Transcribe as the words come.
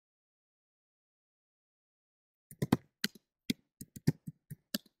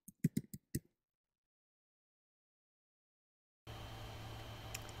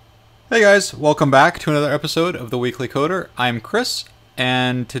Hey guys, welcome back to another episode of the Weekly Coder. I'm Chris,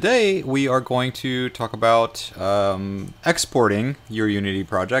 and today we are going to talk about exporting your Unity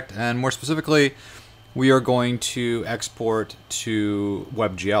project, and more specifically, we are going to export to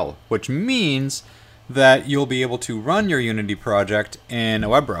Webgl, which means that you'll be able to run your Unity project in a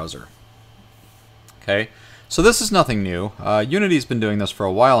web browser. Okay, so this is nothing new. Unity's been doing this for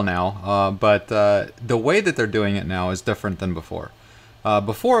a while now, but the way that they're doing it now is different than before.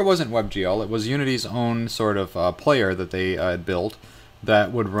 Before it wasn't WebGL, it was Unity's own sort of player that they had built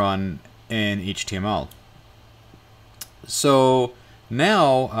that would run in HTML. So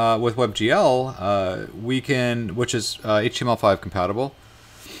now with WebGL, we can, which is HTML5 compatible,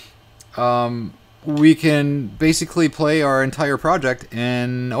 we can basically play our entire project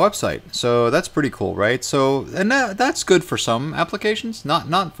in a website. So that's pretty cool, right? So, and that's good for some applications,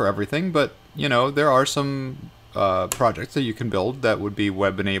 not for everything, but you know, there are some projects that you can build that would be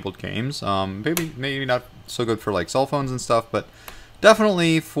web-enabled games. Maybe not so good for like cell phones and stuff, but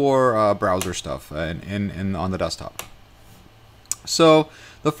definitely for browser stuff and on the desktop. So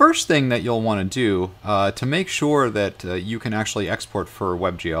the first thing that you'll want to do to make sure that you can actually export for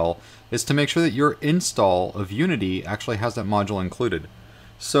WebGL is to make sure that your install of Unity actually has that module included.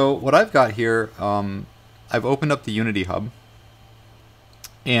 So what I've got here, I've opened up the Unity Hub,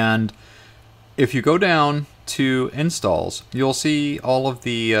 and if you go down to installs, you'll see all of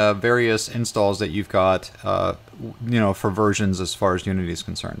the various installs that you've got, for versions as far as Unity is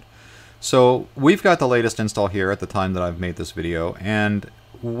concerned. So we've got the latest install here at the time that I've made this video, and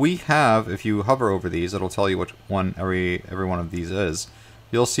we have, if you hover over these, it'll tell you which one every one of these is.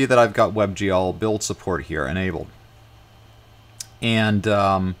 You'll see that I've got WebGL build support here enabled.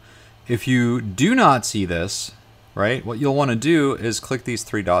 And if you do not see this, right, what you'll want to do is click these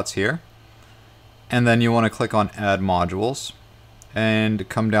three dots here. And then you want to click on Add Modules and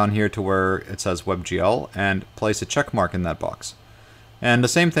come down here to where it says WebGL and place a check mark in that box. And the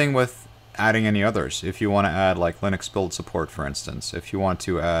same thing with adding any others. If you want to add like Linux build support, for instance, if you want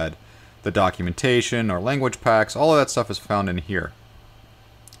to add the documentation or language packs, all of that stuff is found in here.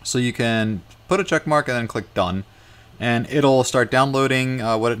 So you can put a check mark and then click Done, and it'll start downloading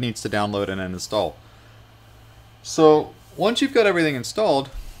what it needs to download and then install. So once you've got everything installed,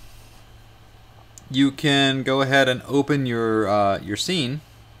 you can go ahead and open your scene,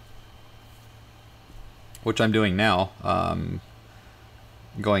 which I'm doing now.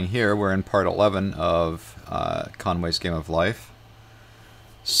 Going here, we're in part 11 of Conway's Game of Life.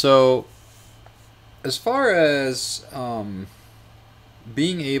 So as far as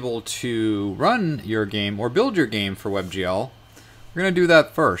being able to run your game or build your game for WebGL, we're going to do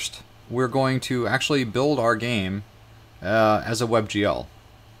that first. We're going to actually build our game as a WebGL.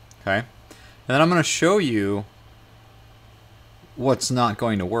 Okay? And then I'm going to show you what's not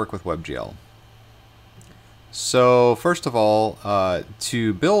going to work with WebGL. So first of all,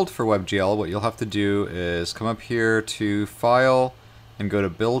 to build for WebGL, what you'll have to do is come up here to File and go to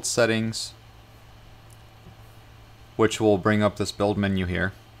Build Settings, which will bring up this build menu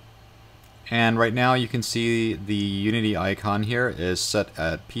here. And right now you can see the Unity icon here is set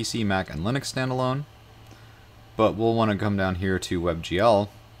at PC, Mac, and Linux standalone. But we'll want to come down here to WebGL.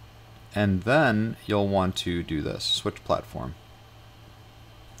 And then you'll want to do this, switch platform.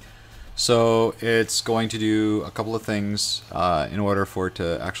 So it's going to do a couple of things in order for it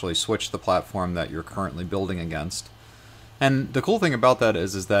to actually switch the platform that you're currently building against. And the cool thing about that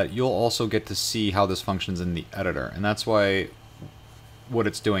is that you'll also get to see how this functions in the editor. And that's why what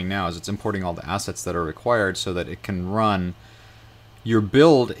it's doing now is it's importing all the assets that are required so that it can run your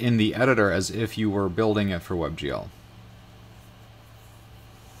build in the editor as if you were building it for WebGL.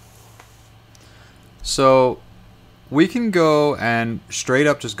 So we can go and straight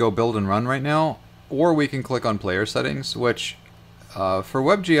up just go build and run right now, or we can click on player settings, which for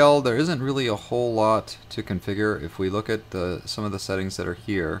WebGL there isn't really a whole lot to configure. If we look at some of the settings that are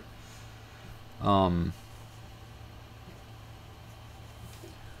here,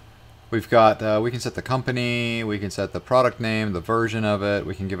 we've got, we can set the company, we can set the product name, the version of it,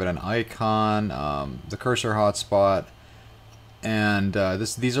 we can give it an icon, the cursor hotspot. And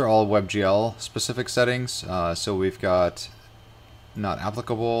these are all WebGL specific settings. So we've got not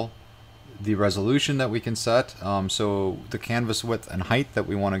applicable, the resolution that we can set, so the canvas width and height that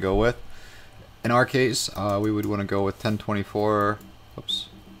we want to go with. In our case, we would want to go with 1024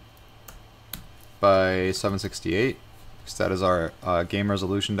 by 768, because that is our game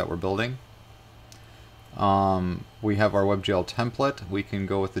resolution that we're building. We have our WebGL template. We can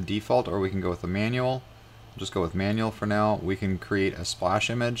go with the default or we can go with the manual. Just go with manual for now. We can create a splash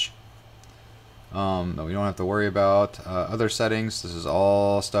image. that we don't have to worry about. Other settings, this is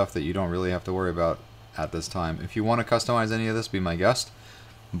all stuff that you don't really have to worry about at this time. If you want to customize any of this, be my guest.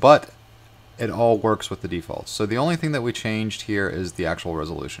 But it all works with the defaults. So the only thing that we changed here is the actual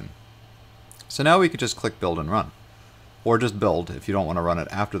resolution. So now we could just click build and run. Or just build if you don't want to run it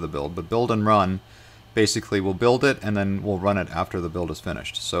after the build. But build and run, basically we'll build it and then we'll run it after the build is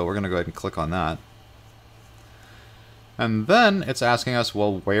finished. So we're going to go ahead and click on that. And then it's asking us,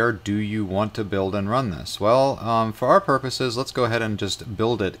 well, where do you want to build and run this? Well, for our purposes, let's go ahead and just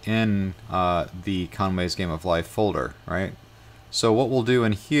build it in the Conway's Game of Life folder, right? So what we'll do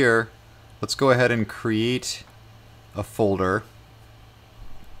in here, let's go ahead and create a folder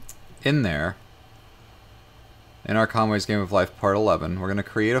in there. In our Conway's Game of Life Part 11, we're going to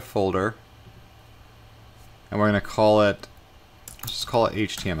create a folder, and we're going to call it, let's just call it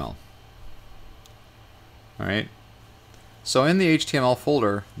HTML. Alright? So in the HTML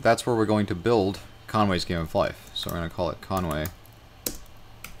folder, that's where we're going to build Conway's Game of Life. So we're going to call it Conway.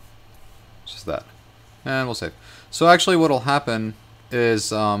 Just that. And we'll save. So actually what will happen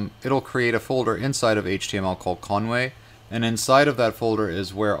is it'll create a folder inside of HTML called Conway, and inside of that folder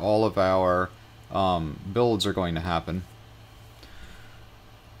is where all of our builds are going to happen.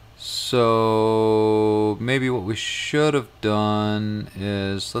 So maybe what we should have done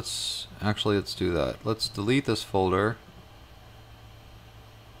is let's do that. Let's delete this folder.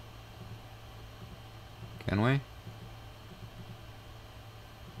 Can we?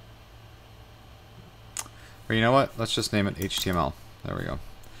 Or you know what? Let's just name it HTML. There we go.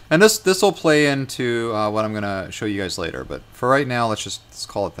 And this will play into what I'm going to show you guys later. But for right now, let's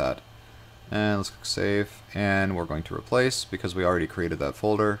call it that. And let's click save. And we're going to replace because we already created that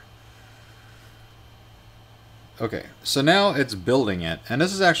folder. Okay, so now it's building it. And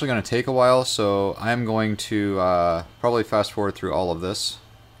this is actually going to take a while, so I'm going to probably fast forward through all of this.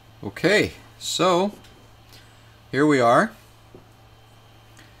 Okay, so here we are.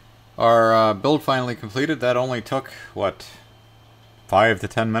 Our build finally completed. That only took, what, 5 to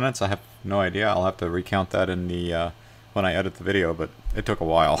 10 minutes? I have no idea. I'll have to recount that in the when I edit the video, but it took a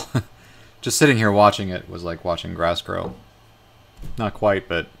while. Just sitting here watching it was like watching grass grow. Not quite,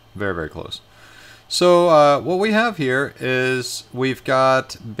 but very, very close. So what we have here is we've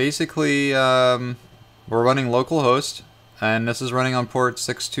got basically, we're running localhost, and this is running on port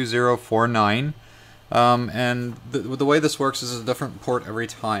 62049. And the way this works is a different port every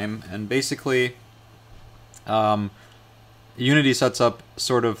time, and basically Unity sets up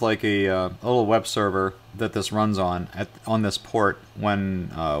sort of like a little web server that this runs on this port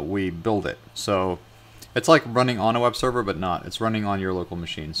when we build it. So it's like running on a web server, but not. It's running on your local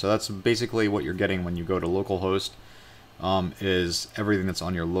machine. So that's basically what you're getting when you go to localhost, is everything that's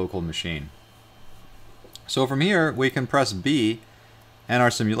on your local machine. So from here, we can press B, and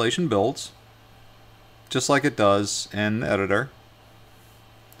our simulation builds, just like it does in the editor.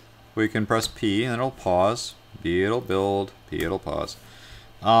 We can press P, and it'll pause. B, it'll build. P, it'll pause.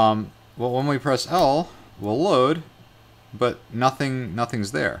 Well, when we press L, we'll load, but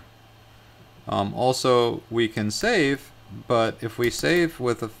nothing's there. Also, we can save, but if we save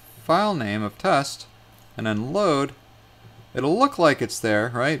with a file name of test and then load, it'll look like it's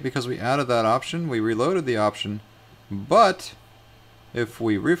there, right? Because we added that option, we reloaded the option, but if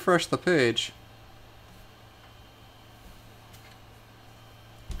we refresh the page,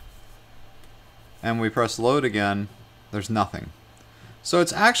 and we press load again, there's nothing. So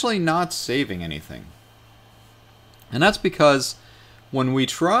it's actually not saving anything. And that's because when we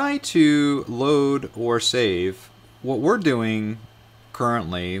try to load or save, what we're doing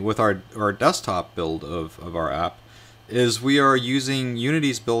currently with our desktop build of our app is we are using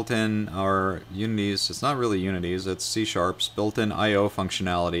Unity's built-in, it's not really Unity's, it's C-Sharp's built-in I/O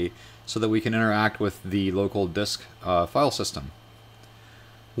functionality so that we can interact with the local disk file system.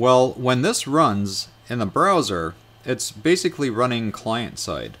 Well, when this runs in the browser, it's basically running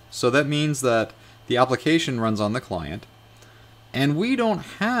client-side. So that means that the application runs on the client, and we don't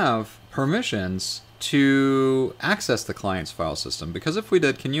have permissions to access the client's file system. Because if we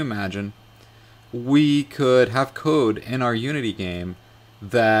did, can you imagine, we could have code in our Unity game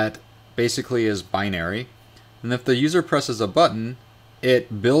that basically is binary, and if the user presses a button,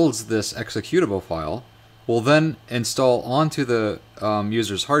 it builds this executable file, will then install onto the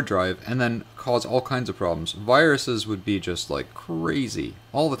user's hard drive, and then cause all kinds of problems. Viruses would be just like crazy,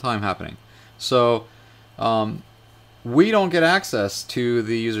 all the time happening. So we don't get access to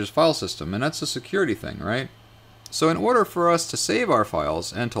the user's file system, and that's a security thing, right? So in order for us to save our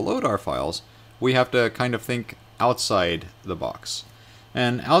files and to load our files, we have to kind of think outside the box.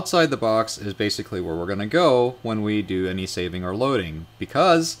 And outside the box is basically where we're going to go when we do any saving or loading,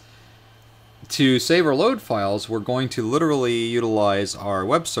 because To save or load files, we're going to literally utilize our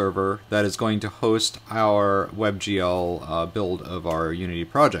web server that is going to host our WebGL build of our Unity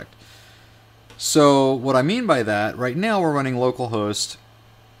project. So what I mean by that, right now we're running localhost.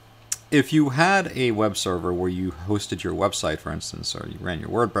 If you had a web server where you hosted your website, for instance, or you ran your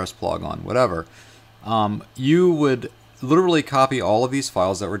WordPress blog on, whatever, you would literally copy all of these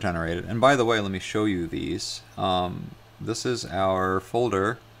files that were generated. And by the way, let me show you these. This is our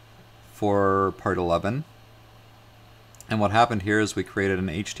folder for part 11. And what happened here is we created an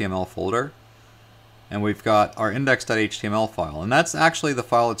HTML folder. And we've got our index.html file. And that's actually the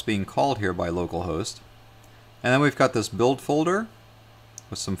file that's being called here by localhost. And then we've got this build folder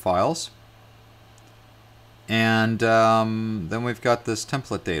with some files. And then we've got this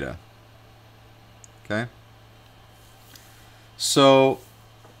template data. Okay. So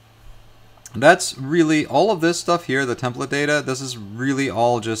that's really all of this stuff here, the template data. This is really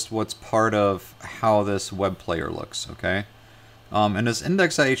all just what's part of how this web player looks. Okay. And this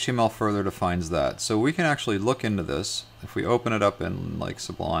index.html further defines that. So we can actually look into this if we open it up in like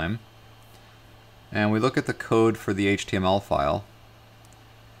Sublime and we look at the code for the HTML file.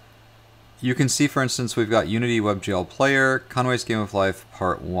 You can see, for instance, we've got Unity WebGL Player, Conway's Game of Life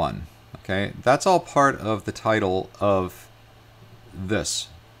Part 1. Okay, that's all part of the title of this,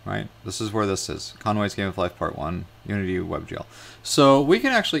 right? This is where this is, Conway's Game of Life Part 1, Unity WebGL. So we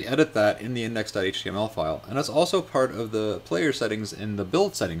can actually edit that in the index.html file, and that's also part of the player settings in the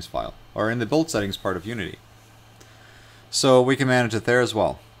build settings file, or in the build settings part of Unity. So we can manage it there as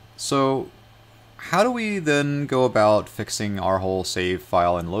well. So how do we then go about fixing our whole save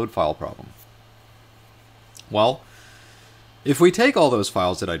file and load file problem? Well, if we take all those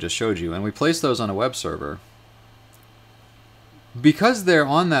files that I just showed you and we place those on a web server, because they're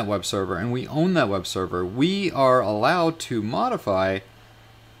on that web server and we own that web server, we are allowed to modify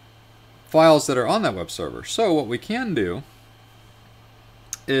files that are on that web server. So what we can do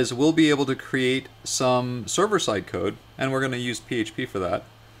is we'll be able to create some server-side code, and we're going to use PHP for that.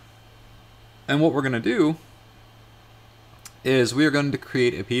 And what we're going to do is we are going to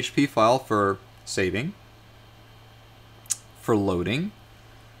create a PHP file for saving, for loading,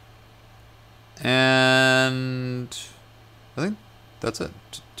 and I think that's it.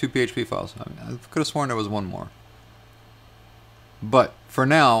 2 PHP files. I could have sworn there was one more. But for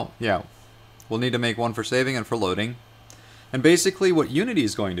now, yeah, we'll need to make one for saving and for loading. And basically what Unity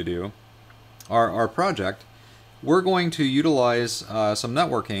is going to do, our project, we're going to utilize some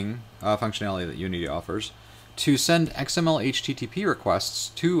networking functionality that Unity offers to send XML HTTP requests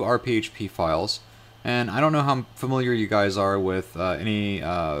to our PHP files. And I don't know how familiar you guys are with any,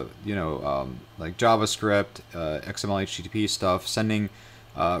 like JavaScript, XML HTTP stuff, sending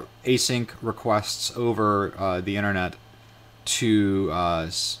async requests over the internet to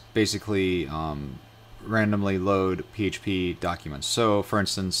basically randomly load PHP documents. So, for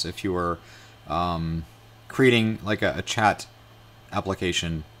instance, if you were creating like a chat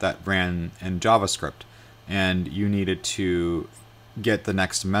application that ran in JavaScript and you needed to get the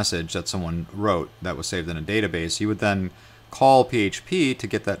next message that someone wrote that was saved in a database, you would then call PHP to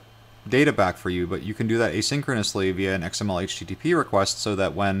get that data back for you, but you can do that asynchronously via an XML HTTP request, so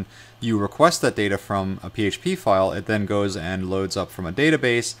that when you request that data from a PHP file, it then goes and loads up from a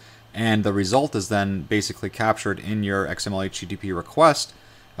database, and the result is then basically captured in your XML HTTP request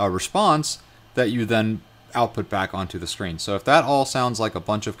response that you then output back onto the screen. So if that all sounds like a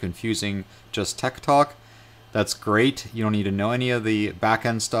bunch of confusing just tech talk, that's great. You don't need to know any of the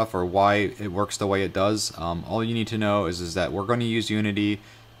back-end stuff or why it works the way it does. All you need to know is that we're going to use Unity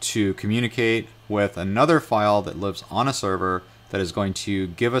to communicate with another file that lives on a server that is going to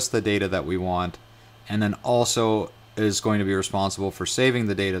give us the data that we want, and then also is going to be responsible for saving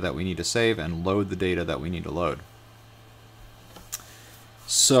the data that we need to save and load the data that we need to load.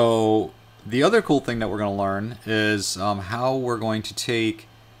 So the other cool thing that we're going to learn is how we're going to take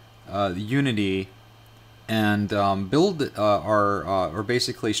Unity and build or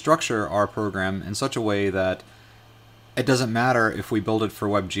basically structure our program in such a way that it doesn't matter if we build it for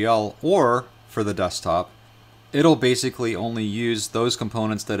WebGL or for the desktop. It'll basically only use those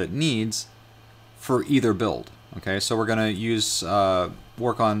components that it needs for either build. Okay, so we're going to use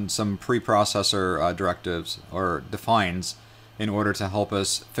work on some preprocessor directives or defines in order to help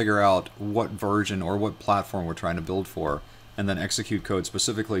us figure out what version or what platform we're trying to build for, and then execute code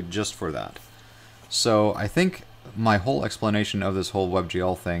specifically just for that. So I think my whole explanation of this whole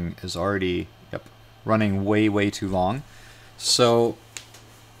WebGL thing is already running way too long. So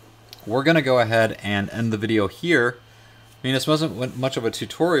we're going to go ahead and end the video here. I mean, this wasn't much of a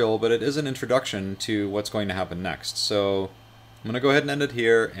tutorial, but it is an introduction to what's going to happen next. So I'm going to go ahead and end it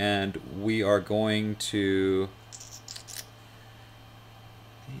here, and we are going to...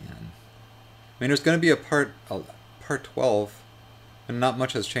 Man. I mean, there's going to be a part 12, and not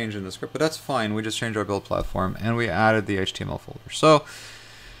much has changed in the script, but that's fine. We just changed our build platform, and we added the HTML folder. So,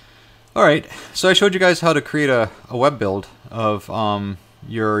 alright, so I showed you guys how to create a web build of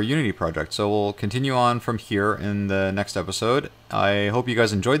your Unity project. So we'll continue on from here in the next episode. I hope you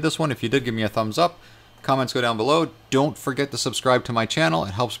guys enjoyed this one. If you did, give me a thumbs up. Comments go down below. Don't forget to subscribe to my channel.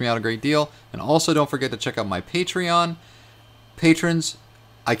 It helps me out a great deal. And also don't forget to check out my Patreon. Patrons,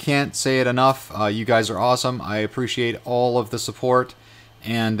 I can't say it enough. You guys are awesome. I appreciate all of the support,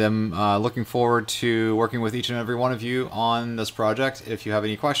 and I'm looking forward to working with each and every one of you on this project. If you have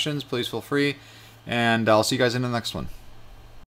any questions, please feel free, and I'll see you guys in the next one.